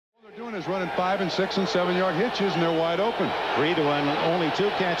Bowen is running 5 and 6 and 7 yard hitches, and they're wide open. Reed, who on only 2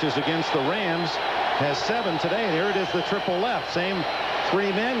 catches against the Rams, has 7 today. And here it is, the triple left. Same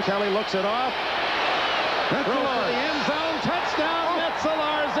 3 men. Kelly looks it off. Throws to the end zone. Touchdown,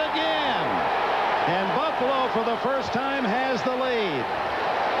 Metzelaars again. And Buffalo, for the first time, has the lead.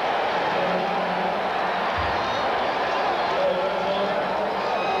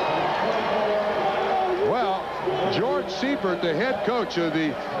 Well, George Seifert, the head coach of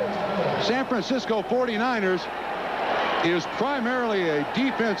the San Francisco 49ers, is primarily a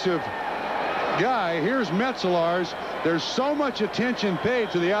defensive guy. Here's Metzelaars. There's so much attention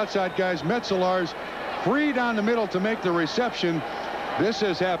paid to the outside guys. Metzelaars free down the middle to make the reception. This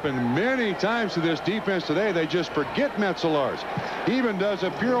has happened many times to this defense today. They just forget Metzelaars. He even does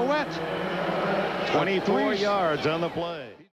a pirouette. 24 yards on the play.